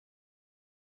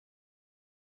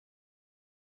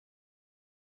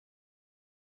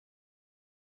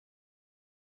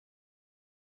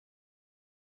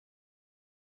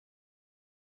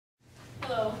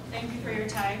Hello, thank you for your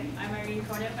time. I'm Irene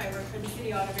Conniff. I work for the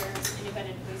City Auditor's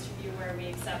Independent Police Review, where we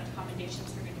accept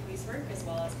commendations for good police work as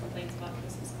well as complaints about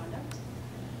police misconduct.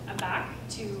 I'm back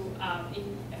to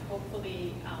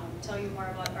hopefully tell you more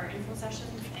about our info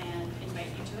sessions and invite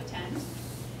you to attend.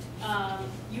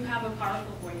 You have a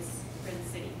powerful voice for the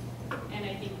city, and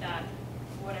I think that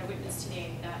what I witnessed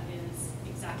today, that is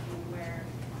exactly where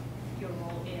your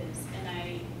role is. And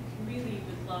I really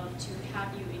would love to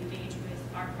have you engage with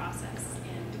our process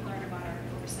and learn about our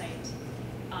oversight.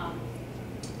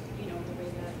 You know, the way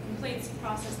the complaints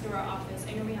process through our office.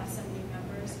 I know we have some new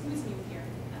members. Who's new here?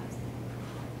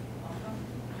 Welcome.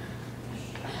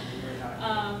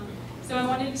 So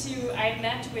I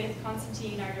met with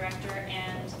Constantine, our director,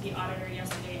 and the auditor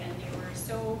yesterday, and they were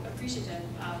so appreciative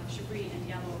of Shabri and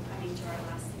Yellow coming to our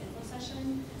last info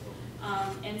session.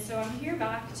 And so I'm here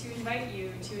back to invite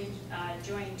you to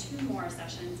join 2 more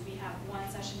sessions. We have one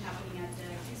session happening at the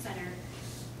Q Center,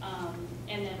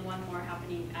 and then one more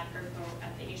happening at ERCO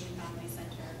at the Asian Family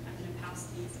Center. I'm going to pass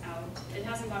these out. It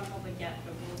hasn't gone public yet,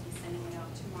 but we'll be sending it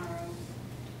out tomorrow.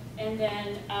 And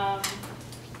then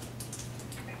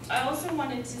I also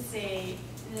wanted to say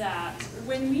that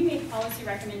when we make policy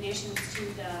recommendations to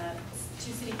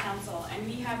City Council and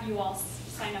we have you all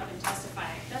sign up and testify,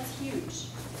 that's huge.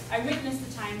 I witnessed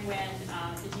the time when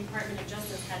the Department of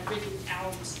Justice had written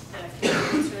out the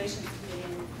Community Relations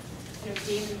Committee, and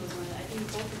David was one of them. I think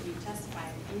both of you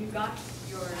testified, and you got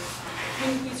your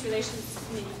Community Relations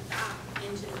Committee back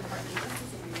into the Department of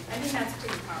Justice agreement. I think that's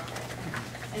pretty powerful.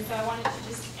 And so I wanted to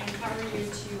just empower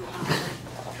you to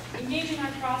engage in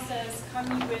our process, come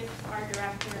meet with our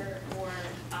director, or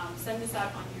send this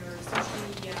out on your social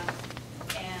media,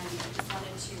 and I just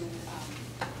wanted to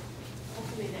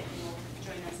hopefully that you'll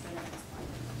join us for the next one.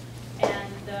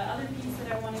 And the other piece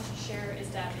that I wanted to share is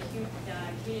that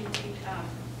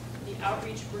the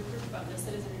outreach work group of the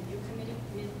Citizen Review Committee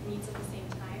meets at the same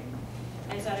time.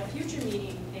 And so at a future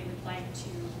meeting, they would like to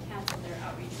cancel their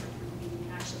outreach work group meeting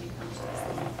and actually come to this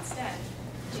meeting instead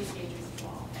to engage with you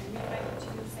all. And we invite you to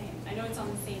do the same. I know it's on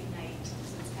the same night,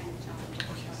 so it's kind of challenging.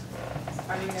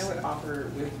 I mean, I would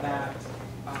offer with that,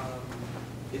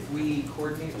 if we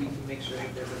coordinate, we can make sure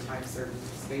that there's a time certain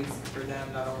space for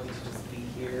them, not only to just be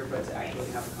here, but to actually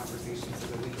have a conversation so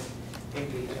that we can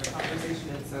engage in a conversation.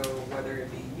 And so whether it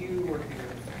be you or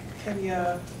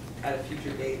Kenya at a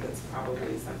future date, that's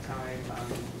probably sometime,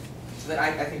 so that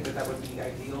I think that would be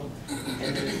ideal.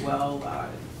 And then as well,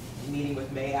 meeting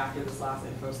with May after this last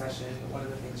info session, one of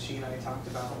the things she and I talked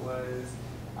about was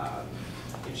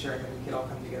ensuring that we could all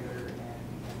come together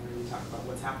and really talk about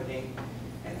what's happening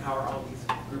and how are all these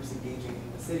groups engaging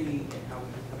in the city, and how we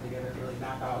can come together and really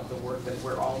map out the work that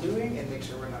we're all doing and make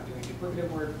sure we're not doing duplicative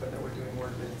work, but that we're doing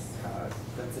work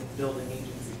that's a building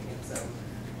agency. And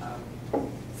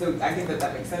so I think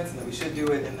that makes sense, and that we should do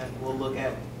it, and then we'll look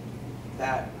at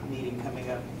that meeting coming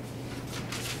up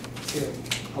soon,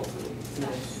 hopefully.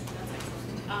 That's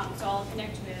excellent. So I'll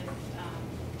connect with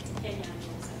Kenya and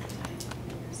we'll set the time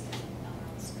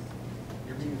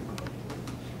Your meeting.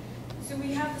 So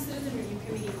we have the Citizen Review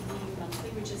Committee meeting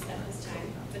monthly, which is at this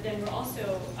time. But then we're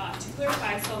also, to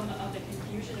clarify some of the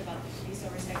confusion about the police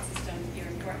oversight system here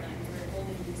in Portland, we're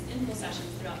holding these info sessions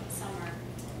throughout the summer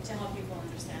to help people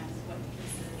understand what the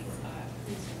piece is,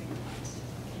 who's doing what.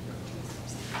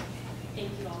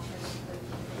 Thank you all for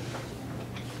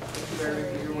Thank you very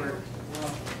much for your work.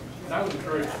 And I would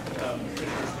encourage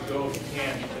commissioners to go if you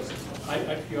can, because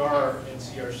IPR and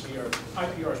CRC are,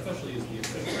 IPR especially is the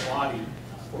official body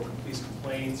for police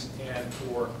complaints and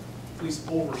for police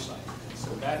oversight. So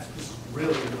that's just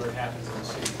really where it happens in the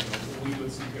city. What we do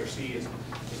at CPRC is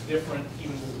different,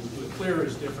 even what we do at CLEAR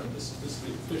is different. This is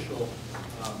the official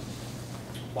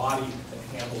body that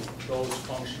handles those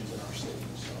functions in our city.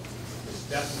 So it's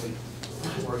definitely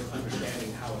worth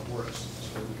understanding how it works,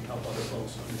 so we can help other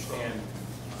folks understand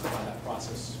how that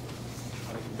process,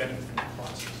 how they can benefit from that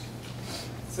process.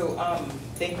 So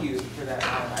thank you for that.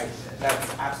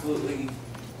 That's absolutely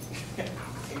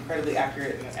incredibly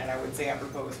accurate, and I would say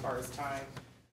apropos as far as time.